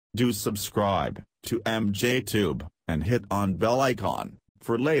Do subscribe to MJTube and hit on bell icon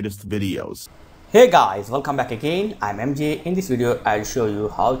for latest videos. Hey guys, welcome back again. I'm MJ. In this video, I'll show you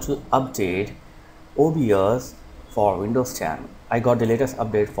how to update OBS for Windows 10. I got the latest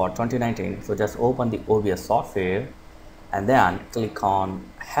update for 2019, so just open the OBS software and then click on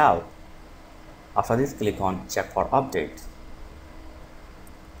Help. After this, click on Check for Updates.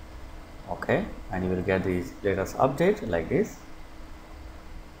 Okay, and you will get this latest update like this.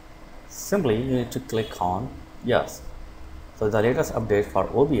 Simply, you need to click on Yes. So the latest update for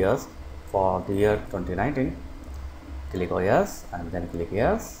OBS for the year 2019, click on Yes and then click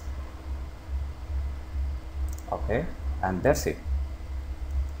Yes. Okay, and that's it.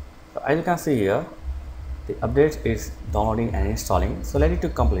 So as you can see here, the update is downloading and installing, so let it to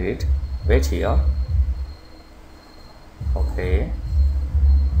complete. Wait here. Okay,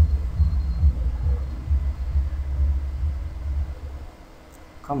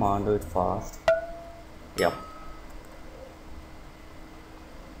 come on, do it fast. Yep.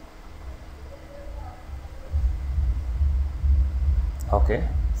 Okay,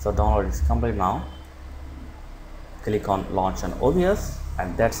 so download is complete now. Click on Launch on OBS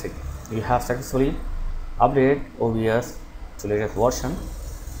and that's it. You have successfully updated OBS to latest version.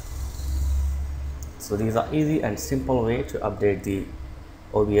 So these are easy and simple way to update the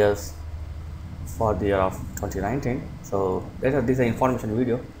OBS for the year of 2019. So this is an information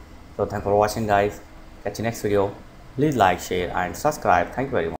video. So thanks for watching guys. Catch you next video. Please like, share and subscribe. Thank you very much.